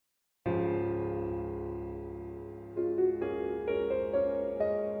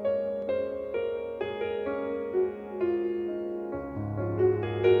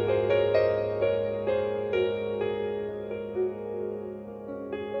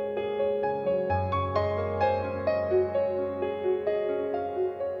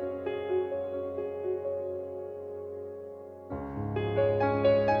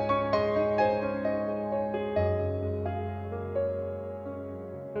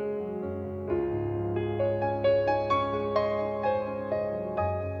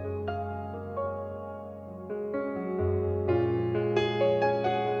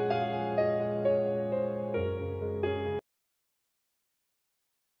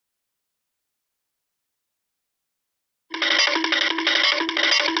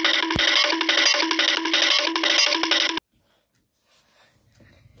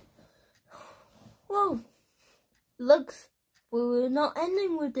looks, we're not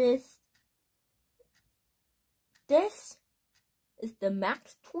ending with this. This is the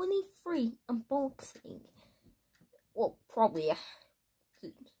maks23 unboxing. Well, probably.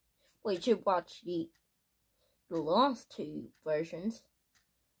 We should watch the last two versions,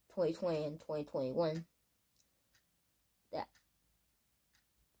 2020 and 2021. That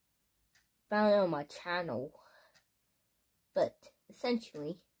found on my channel. But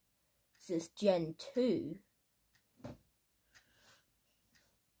essentially, this is Gen 2.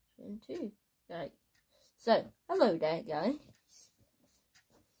 Gen 2. Right. So, hello there, guys.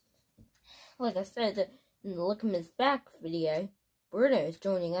 Like I said in the Look at His Back video, Bruno is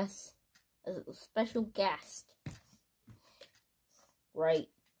joining us as a special guest. Right.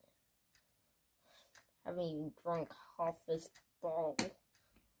 Haven't even drunk half this bottle.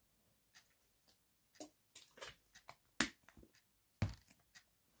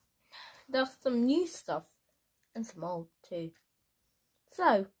 There's some new stuff and some old too.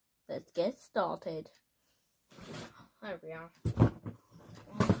 So, let's get started. There we are.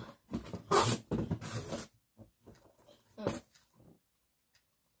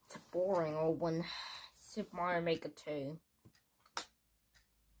 It's a boring old one. Super Mario Maker 2.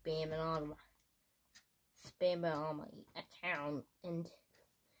 Spam it on my account and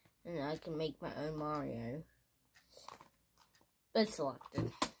I can make my own Mario. But it's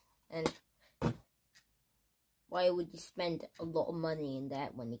selected. And why would you spend a lot of money in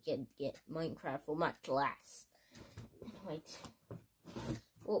that when you can get Minecraft for much less? Anyway,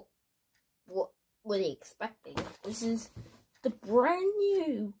 well, what were they expecting? This is the brand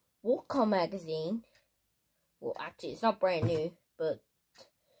new Walker magazine. Well, actually, it's not brand new, but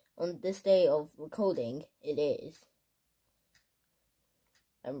on this day of recording, it is.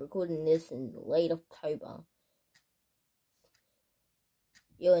 I'm recording this in late October.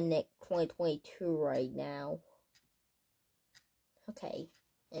 You're in 2022 right now. Okay,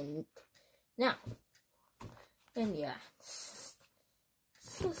 and now, and yeah,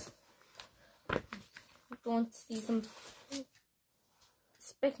 we're going to see some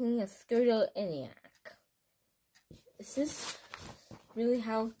expecting a Scooter ENIAC. Is this really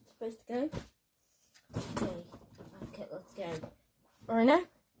how it's supposed to go? Okay, let's go. Right now,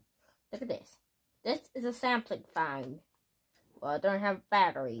 look at this. This is a sampling phone. Well, I don't have a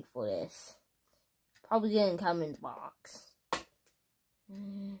battery for this. Probably didn't come in the box.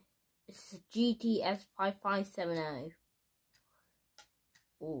 It's a GTS 5570.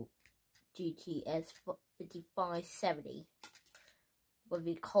 Or GTS 5570. What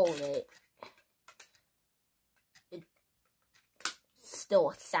we call it. It's still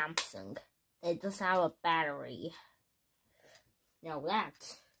a Samsung. It doesn't have a battery. Now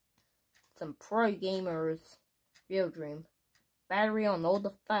that's some pro gamers' real dream. Battery on all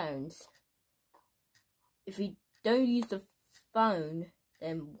the phones. If you don't use the phone,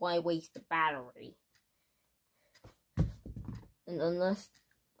 then why waste the battery? And unless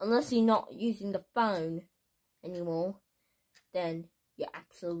you're not using the phone anymore, then you're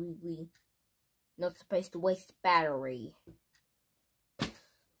absolutely not supposed to waste the battery.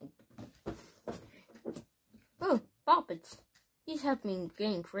 Oh, Bobbits. These have been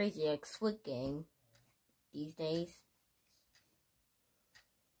getting crazy like Squid Game these days.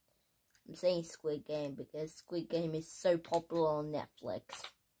 I'm saying Squid Game because Squid Game is so popular on Netflix.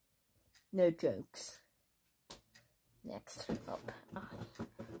 No jokes. Next up.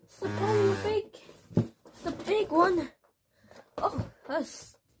 It's the big one. Oh,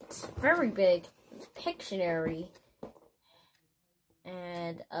 it's very big. It's Pictionary.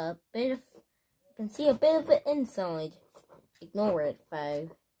 And a bit of, you can see a bit of it inside. Ignore it, though.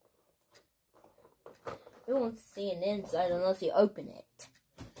 You won't see an inside unless you open it.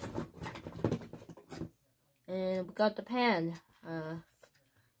 And we got the pen.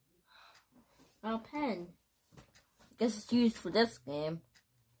 Our pen. I guess it's used for this game.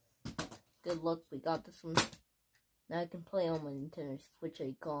 Good luck, we got this one. Now I can play on my Nintendo Switch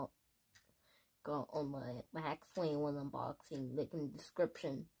I got on my maks21 unboxing. Link in the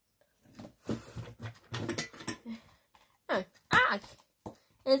description.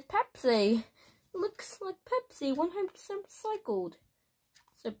 It's Pepsi. Looks like Pepsi, 100% recycled.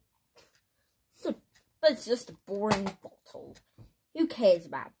 But it's just a boring bottle. Who cares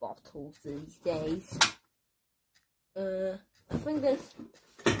about bottles these days? I think there's...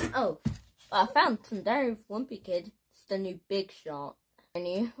 Oh, I found some Dairy Wimpy Kid. It's the new Big Shot.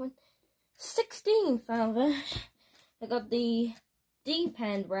 New one. 16 found it. I got the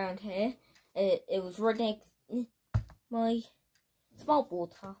D-pen around here. It was right next my small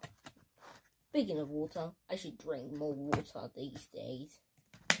water. Speaking of water, I should drink more water these days.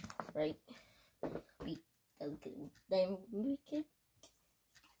 Right? Then we could.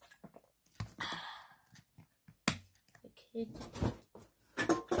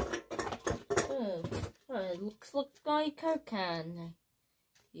 Oh, it looks like Diet Coke can.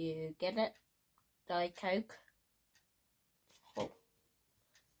 You get it? Diet Coke. Oh,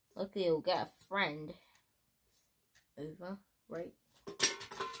 look, you'll get a friend over, right?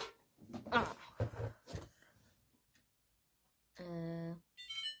 Ah.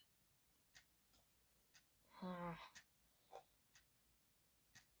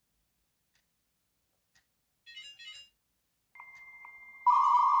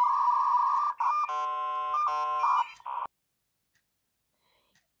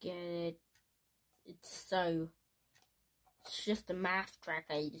 Get it? It's just a math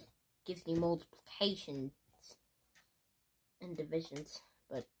tracker. It just gives you multiplications and divisions,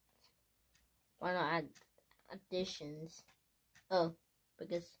 but why not add additions? Oh,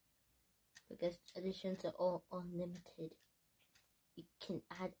 because additions are all unlimited. You can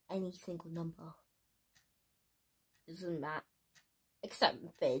add any single number. It doesn't matter, except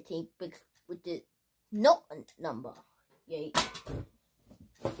 30, because with the not a number. Yay.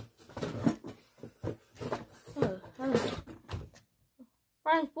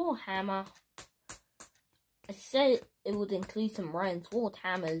 Ryan's Warhammer. I said it would include some Ryan's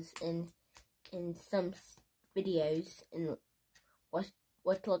Warhammers in some videos. In what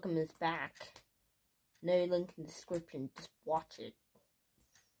look him is back. No link in the description. Just watch it.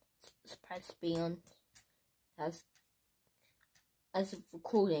 It's supposed to be on. As of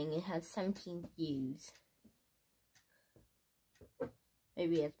recording, it has 17 views.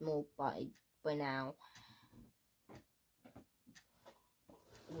 Maybe it has more by now.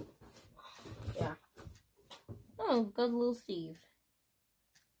 Yeah. Oh, got a little Steve.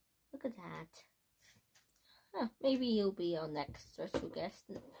 Look at that. Huh, maybe he'll be our next special guest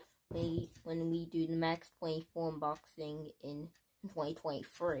when we do the maks23 unboxing in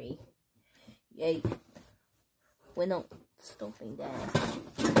 2023. Yay. We're not stopping there.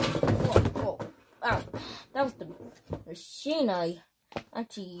 Whoa. Wow, that was the machine I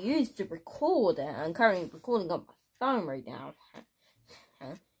actually used to record it. I'm currently recording on my phone right now.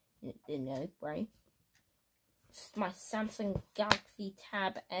 You didn't know, right? This is my Samsung Galaxy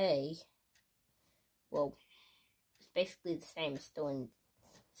Tab A. Well, it's basically the same. It's still in.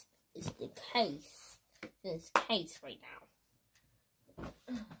 It's the case. It's in its case right now.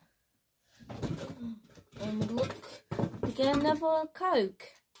 And look, we get another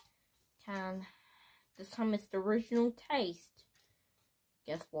Coke can. This time it's the original taste.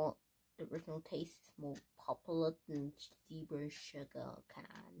 Guess what? The original taste is more popular than zero sugar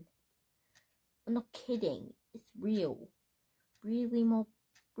can. I'm not kidding. It's real. Really more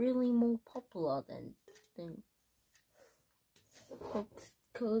popular than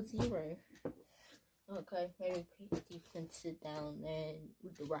Coke Zero. Okay, maybe Steve can sit down there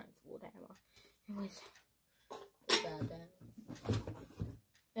with the rice or whatever. Anyways, put that down.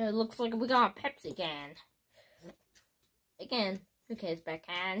 It looks like we got a Pepsi can. Again, who cares about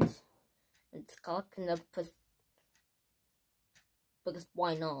cans? It's collecting up because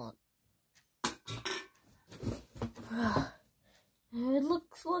why not? It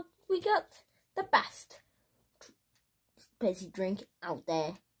looks like we got the best Pepsi drink out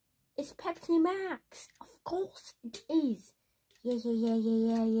there. It's Pepsi Max. Of course it is. Yeah.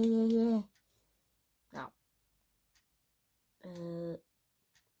 Now,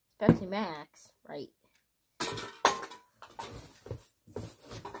 Pepsi Max, right?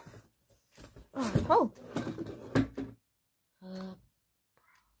 Oh.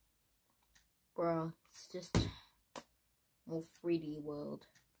 Bro, it's just more 3D world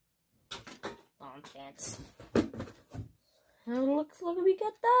nonsense. And it looks like we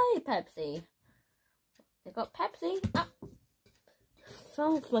got Diet Pepsi. They got Pepsi. Ah.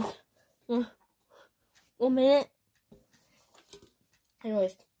 Sounds like 1 minute.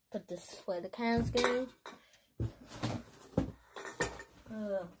 Anyways, put this where the cans go.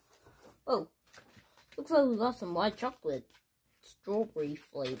 Oh, looks like we got some white chocolate strawberry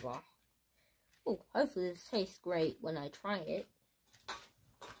flavor. Oh, hopefully this tastes great when I try it.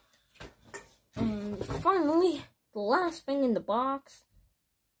 And finally, the last thing in the box,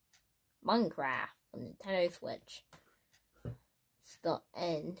 Minecraft on Nintendo Switch. It's the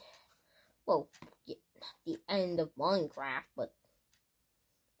end. Well, yeah, not the end of Minecraft, but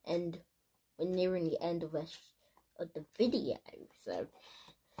we're nearing the end of the video. So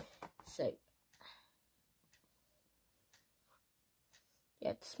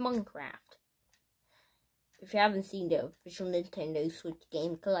yeah, it's Minecraft. If you haven't seen the official Nintendo Switch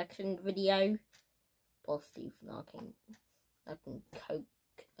game collection video, poor Steve knocking Coke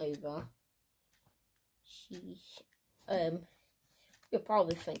over. you're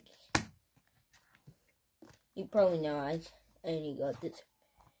probably thinking, you probably know I only got this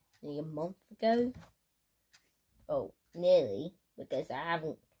nearly a month ago. Oh, nearly, because I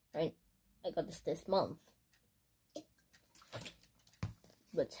got this month.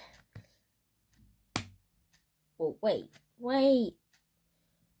 But, well, wait.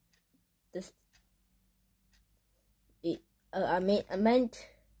 I meant,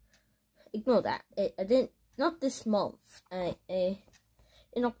 ignore that. I didn't, not this month.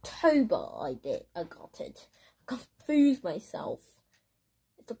 In October I got it. I confused myself.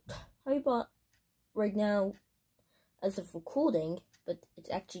 It's October right now as of recording, but it's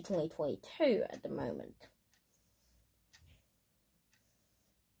actually 2022 at the moment.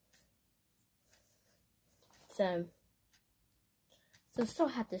 So I still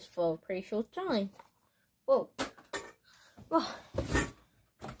had this for a pretty short time. Whoa. Oh.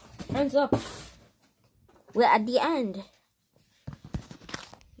 Hands up. We're at the end.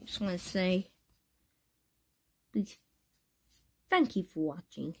 I just want to say, please, thank you for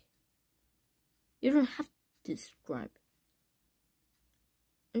watching. You don't have to subscribe.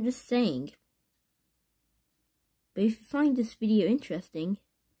 I'm just saying. But if you find this video interesting,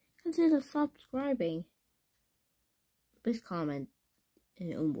 consider subscribing. Please comment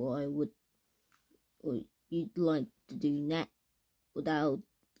on what you'd like to do next without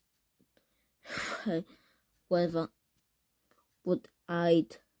what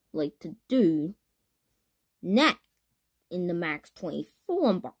I'd like to do next in the maks23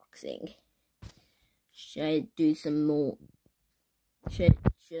 unboxing. Should I do some more? Should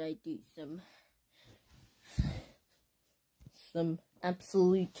I do some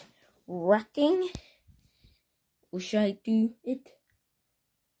absolute wrecking? Or should I do it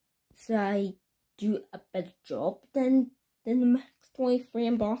so I do a better job than the maks23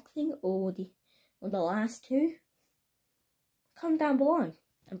 unboxing or the last two? Comment down below,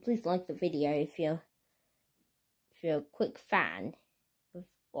 and please like the video if you're a quick fan of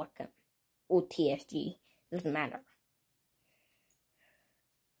Wacom or TSG. Doesn't matter.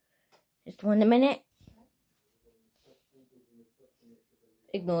 Just 1 minute.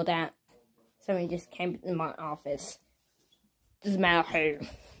 Ignore that. Someone just came in my office. Doesn't matter who.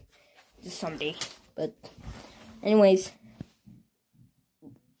 Just somebody. But anyways,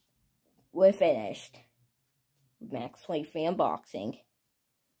 we're finished with maks23 unboxing.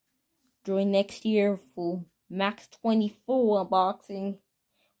 Join next year for maks24 unboxing.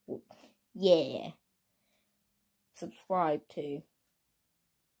 Yeah. Subscribe too.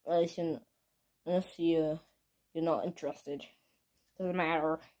 Unless you're not interested. Doesn't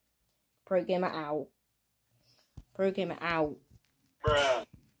matter. Pro gamer out. Bruh.